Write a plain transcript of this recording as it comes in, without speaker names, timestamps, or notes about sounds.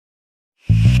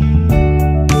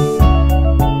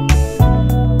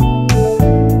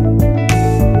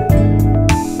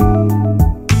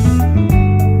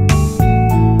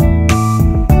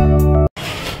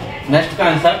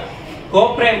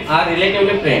Are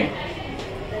relatively prime.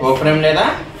 Coprime లేదా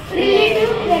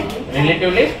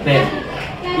relatively prime.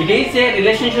 It is a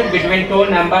relationship between two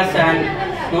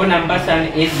numbers and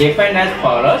is defined as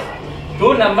follows. Two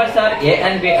numbers are A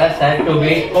and B are said to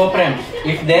be co-primes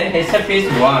if their HF is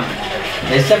 1.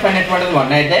 HF అనేటువంటిది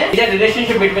 1 అయితే ఇది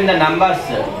relationship between the numbers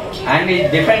and is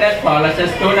defined as follows.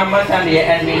 Two numbers and A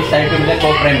and B is said to be the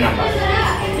co-prime numbers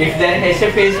if their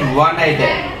HF is 1 అయితే.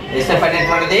 HF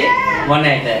అనేటువంటిది 1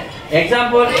 అయితే.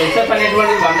 Example HF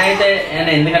అనేటువంటిది 1 అయితే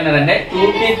అని ఎందుకన్నారంటే 2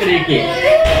 కి 3 కి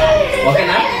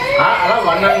ఓకేనా, అలా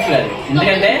 1 అనట్లేదు.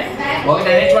 ఎందుకంటే ఒకటి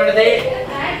అనేటువంటిది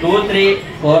 2 3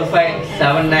 4 5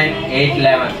 7 9 8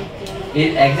 11 ఇది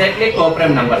ఎగ్జాక్ట్లీ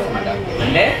కోప్రైమ్ నంబర్స్ అన్నమాట.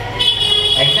 అంటే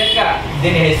ఎగ్జాక్ట్ గా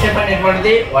దీని HF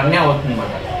అనేటువంటిది 1 అవుతుంది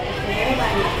అన్నమాట.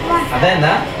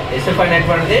 అదేనా HF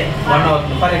అనేటువంటిది 1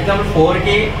 అవుతుంది. ఫర్ ఎగ్జాంపుల్ 4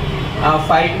 కి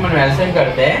 5 కి మనం ఎల్సిఎం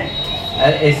కడితే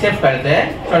HF కడితే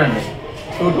చూడండి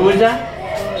 2 2 జా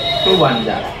 2 1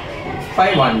 జా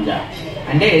 5 1 జా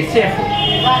అంటే HF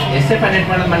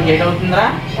అనేటువంటిది మనకి ఏమవుతుందా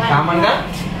కామన్ గా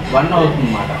 1 అవుతుంది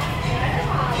అన్నమాట.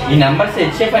 ఈ నంబర్స్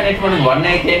HF అనేటువంటిది 1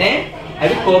 అయితేనే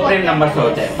అవి కోప్రైమ్ నంబర్స్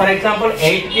అవుతాయి. ఫర్ ఎగ్జాంపుల్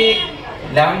 8 కి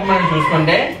 11 కి మనం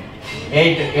చూసుకుంటే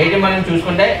 8 మనం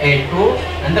చూసుకుంటే 8 2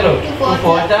 అందులో 2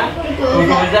 4 జా 2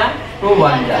 2 జా 2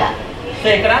 1 జా. సో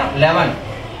ఇక్కడ 11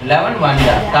 1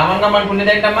 జా కామన్ గా మనకు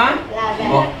ఉండేది ఏంటమ్మా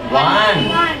 1.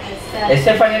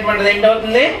 SF అనేటువంటిది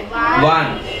ఏంటవుతుంది 1.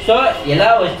 సో ఇలా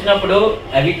వచ్చినప్పుడు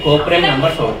అవి కోప్రైమ్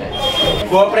నంబర్స్ అవుతాయి.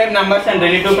 Coprime numbers and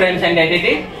relative primes and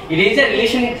identity. It is a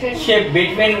relationship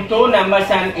between two numbers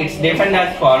and it's defined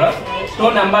as follows.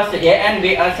 Two numbers A and B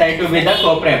are said to be the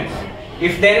co-primes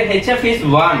if their HF is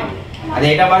 1. అది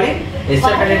ఏంటవ్వాలి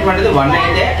SF అనేటువంటిది 1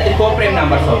 అయితే అది coprime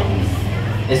numbers అవుతుంది.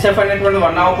 SF అనేటువంటిది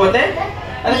 1 అవ్వకపోతే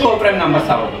అది coprime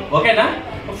numbers అవ్వదు. ఓకేనా.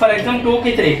 ఫర్ ఎగ్జాంపుల్ 2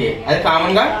 కి 3 కి అది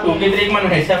కామన్ గా 2 కి 3 కి మనం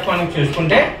HF మనం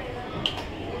చూసుకుంటే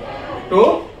 2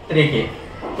 3 కి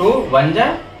 2 1 జా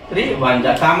 3 1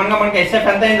 జా కామన్ గా మనకి HF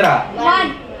ఎంత అయిందిరా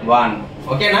 1.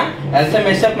 ఓకేనా. ఎల్సిఎం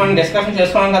HF మనం డిస్కషన్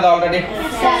చేసుకున్నాం కదా ఆల్రెడీ.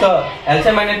 సో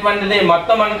ఎల్సిఎం అనేటువంటిది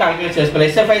మొత్తం మనం క్యాలిక్యులేట్ చేసుకోవాలి.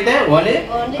 HF అయితే ఓన్లీ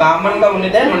కామన్ గా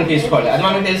ఉన్నదే మనం తీసుకోవాలి, అది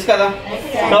మనకు తెలుసు కదా.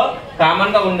 సో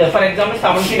కామన్ గా ఉంది. ఫర్ ఎగ్జాంపుల్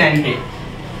 7 కి 9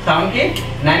 కి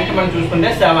 9 కి మనం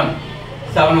చూసుకుంటే 7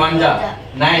 1 జా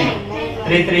 9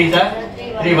 3 3 జా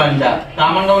 3 1 జా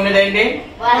కామన్ గా ఉన్నది ఏంటి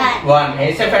 1.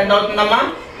 HF ఎంత అవుతుందమ్మా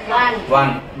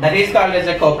 1. That is called as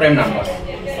a coprime number.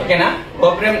 ఓకేనా.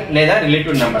 కోప్రైమ్ లేదా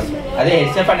రిలేటివ్ నంబర్స్ అదే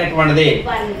HF అనేటువంటిది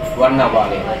 1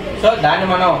 అవ్వాలి. సో దాన్ని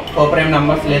మనం కోప్రైమ్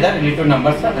నంబర్స్ లేదా రిలేటివ్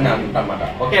నంబర్స్ అని అంటామన్నమాట.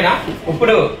 ఓకేనా.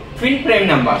 ఇప్పుడు twin prime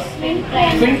numbers.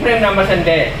 Twin prime numbers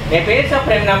అంటే ఏ pairs of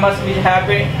prime numbers which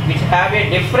have a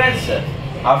difference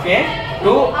of a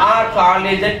 2 are called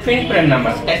as a twin prime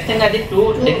numbers. ఖచ్చితంగా అది 2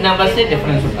 numbers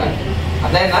డిఫరెన్స్ ఉంటాయి.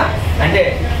 అదేనా. అంటే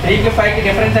 3 కి 5 కి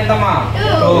డిఫరెన్స్ ఎంతమ్మా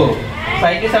 2.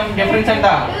 5 కి 7 డిఫరెన్స్ ఎంత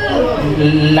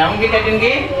 11 కి 13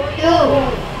 కి 2.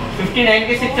 59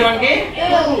 కి 61 కి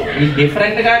 2. ఈ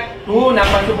డిఫరెంట్ గా 2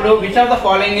 నంబర్స్. ఇప్పుడు which of the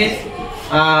following is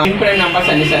twin prime numbers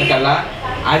అనేసరికల్లా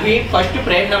అవి ఫస్ట్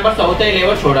ప్రైమ్ నంబర్స్ అవుతాయి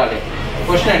లేవో చూడాలి.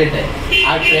 క్వశ్చన్ అడిగితే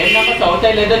ఆ ప్రైమ్ నంబర్స్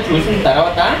అవుతాయి లేదో చూసిన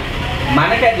తర్వాత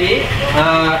మనకి అది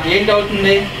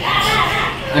ఏంటవుతుంది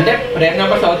అంటే ప్రైమ్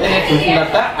నంబర్స్ అవుతాయి చూసిన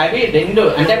తర్వాత అవి రెండు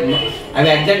అంటే అవి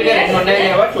ఎగ్జాక్ట్ గా 2 ఉన్నాయో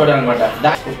లేవో చూడాలన్నమాట.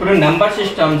 ఇప్పుడు నంబర్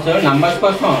సిస్టమ్స్ నంబర్స్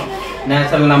కోసం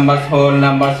natural numbers, whole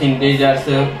numbers,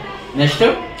 integers, next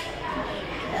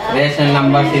rational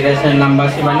numbers, irrational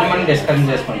numbers ఇవన్నీ మనం డిస్కషన్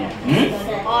చేసుకున్నాం.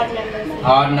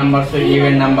 ఆడ్ నంబర్స్,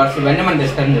 ఈవెన్ నంబర్స్ ఇవన్నీ మనం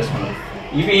డిస్కషన్ చేసుకున్నాం.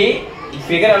 ఇవి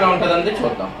ఫిగర్ ఎలా ఉంటుందని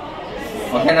చూద్దాం.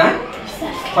 ఓకేనా.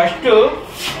 ఫస్ట్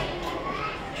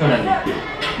చూడండి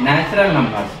నేచురల్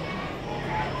నంబర్స్.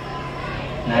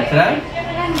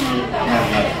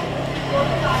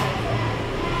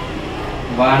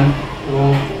 1 2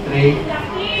 3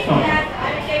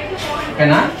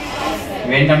 ఓకేనా.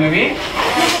 ఇవేంటమ్మా ఇవి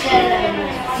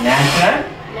నేచురల్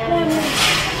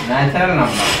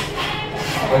నంబర్.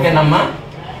 ఓకేనమ్మా.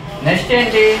 నెక్స్ట్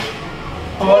ఏంటి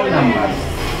whole number.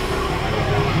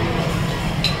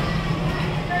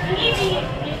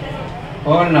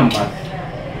 Whole number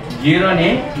జీరోని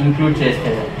include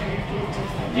చేస్తే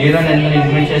ఎందులో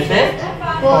ఇంక్లూడ్ చేస్తే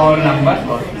హోల్ నంబర్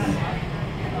వస్తుంది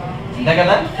అంతే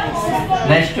కదా.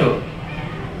 Next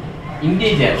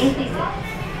integers.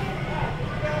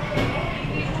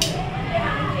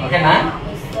 ఓకేనా.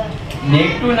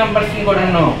 నెగిటివ్ నంబర్స్ కూడా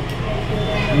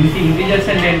ఇంటీజర్స్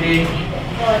అంటే ఏంటి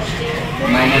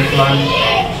 -1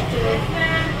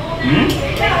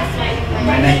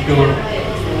 -2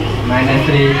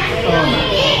 -3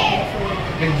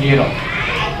 0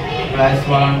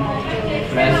 +1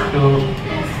 +2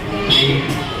 3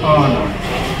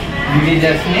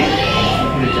 ఇంటీజర్స్ ని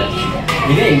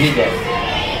ఇది ఇంటీజర్స్.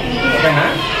 ఓకేనా.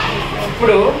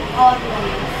 ఇప్పుడు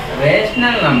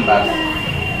రేషనల్ నంబర్స్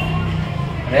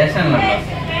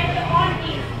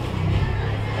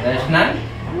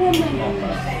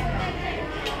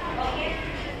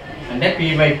అంటే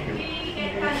p/q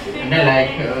అంటే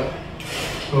లైక్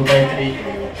 2/3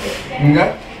 ఇంకా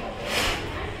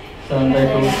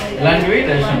 7/2 ఇలాంటివి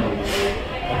రేషనల్ నంబర్స్.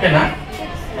 ఓకేనా?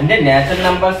 అంటే నేచురల్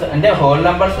నంబర్స్ అంటే హోల్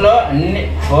నంబర్స్ లో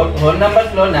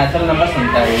నేచురల్ నంబర్స్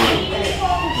ఉంటాయి.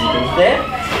 చూస్తే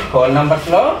హోల్ నంబర్స్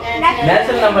లో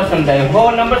నేచురల్ నంబర్స్ ఉంటాయి.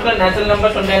 హోల్ నంబర్స్ లో నేచురల్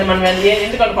నంబర్స్ ఉంటాయని మనం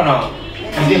ఎందుకు అనుకున్నాం?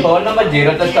 ఇది హోల్ నంబర్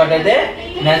 0తో స్టార్ట్ అయితే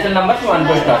నేచురల్ నంబర్స్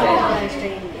 1తో స్టార్ట్ అయ్యింది.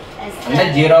 అంటే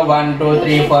 0 1 2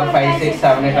 3 4 5 6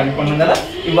 7 8 అనుకున్నాం కదా.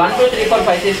 ఈ 1 2 3 4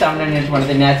 5 6 7 8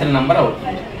 అనేటువంటిది నేచురల్ నంబర్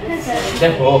అవుతుంది. అంటే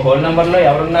హోల్ నంబర్ లో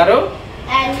ఎవరున్నారు?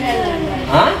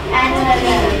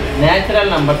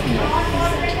 నేచురల్ నంబర్స్ ఉన్నారు.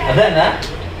 అదేనా?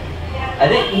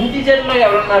 అదే ఇంటిజర్ లో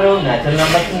ఎవరున్నారు? నేచురల్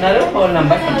నంబర్స్ ఉన్నారు, హోల్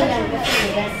నంబర్స్ ఉన్నారు.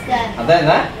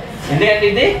 అదేనా? ఎందుకంటే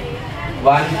ఇది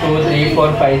 1 2 3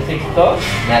 4 5 6 తో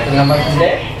నేచురల్ నంబర్స్ ఉంటే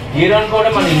 0 కూడా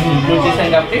మనం ఇంక్లూడ్ చేసాం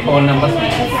కాబట్టి హోల్ నంబర్స్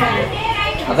ఉన్నాయి.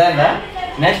 అదేనా?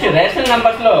 నెక్స్ట్ రేషనల్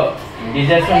నంబర్స్ లో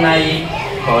ఇంటిజర్స్ ఉన్నాయి,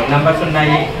 హోల్ నంబర్స్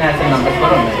ఉన్నాయి, నేచురల్ నంబర్స్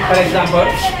కూడా ఉన్నాయి. ఫర్ ఎగ్జాంపుల్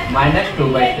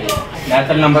 -2/3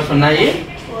 నేచురల్ నంబర్స్ ఉన్నాయి,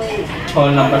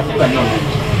 హోల్ నంబర్స్ ఇవన్నీ ఉన్నాయి.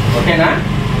 ఓకేనా?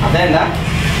 అదేనా?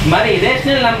 మరి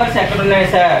ఇరేషనల్ నంబర్స్ ఎక్కడ ఉన్నాయి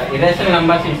సార్? ఇరేషనల్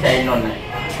నంబర్స్ ఈ సైడ్ లో ఉన్నాయి.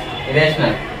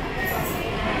 ఇరేషనల్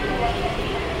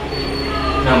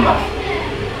నంబర్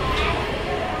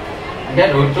అంటే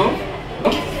 √2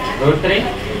 √3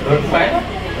 √5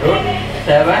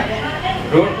 √7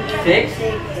 √6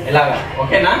 ఇలాగా.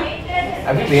 ఓకేనా?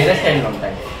 అవి వేరే సైడ్ లో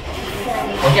ఉంటాయి.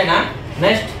 ఓకేనా?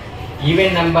 నెక్స్ట్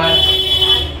ఈవెన్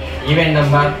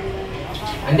నంబర్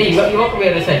అంటే ఇవి ఒక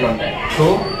వేరే సైడ్ లో ఉంటాయి. 2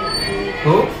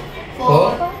 2 4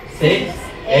 6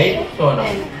 8 సో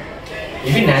ఆన్.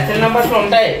 ఇవి నేచురల్ నంబర్స్ లో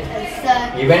ఉంటాయి.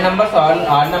 ఈవెన్ నంబర్స్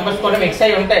ఆడ్ నంబర్స్ కూడా మిక్స్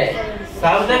అయి ఉంటాయి.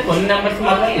 కాకపోతే కొన్ని నంబర్స్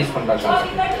మాత్రం తీసుకుంటారు.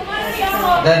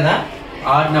 అదేనా?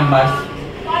 ఆడ్ నంబర్స్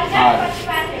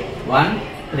 1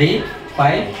 3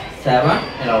 5 7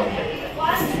 ఇలా ఉంటాయి.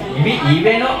 ఇవి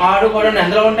ఈవెన్ ఆడ్ కూడా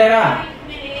ఎందులో ఉంటాయా?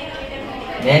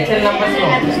 నేచురల్ నంబర్స్ లో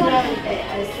ఉంటాయి.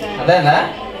 అదేనా?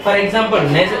 ఫర్ ఎగ్జాంపుల్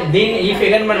ఈ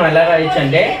ఫిగర్ మనం ఎలా రాయొచ్చు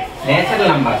అంటే నేచురల్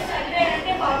నంబర్స్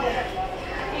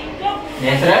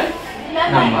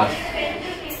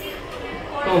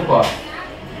 2 4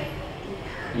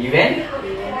 ఈవెన్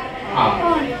ఆడ్.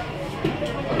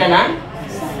 ఓకేనా?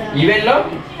 ఈవెన్ లో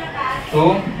 2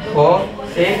 4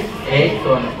 6 8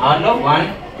 సో ఆడ్ లో 1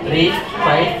 3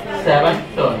 5 7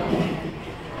 సో.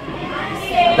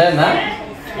 అదేనా?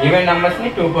 ఈవెన్ నంబర్స్ ని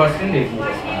 2 పర్సెంట్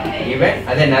తీసుకుంటాం. ఈవెన్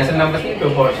అదే నేచురల్ నంబర్స్ ని 2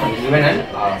 పర్సెంట్ ఈవెన్ అండ్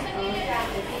ఆడ్.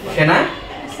 ఓకేనా?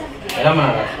 ఎలా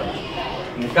మనం రాస్తాం?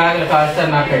 ఇంకా కాదు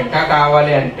సార్ నాకు ఇంకా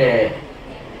కావాలి అంటే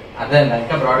అదే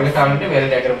ఇంకా బ్రాడ్గా కావాలంటే వేరే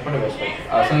దగ్గర కూడా వేసుకోవచ్చు.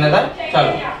 అవసరం లేదా?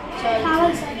 చాలు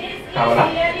కావాలా?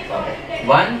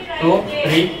 1 2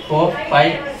 3 4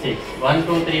 5 6 1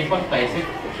 2 3 4 5 6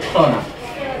 సోనా.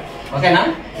 ఓకేనా?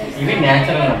 ఇవి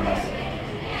నేచురల్ నంబర్స్.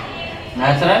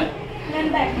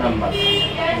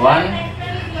 1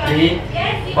 3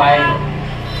 5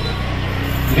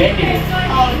 ఇవేంటివి?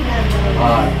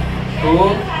 2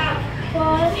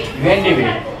 ఇవేంటివి?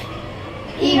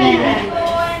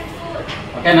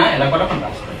 ఓకేనా? ఇలా కూడా మనం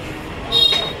రాసుకోవచ్చు.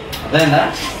 అదేనా?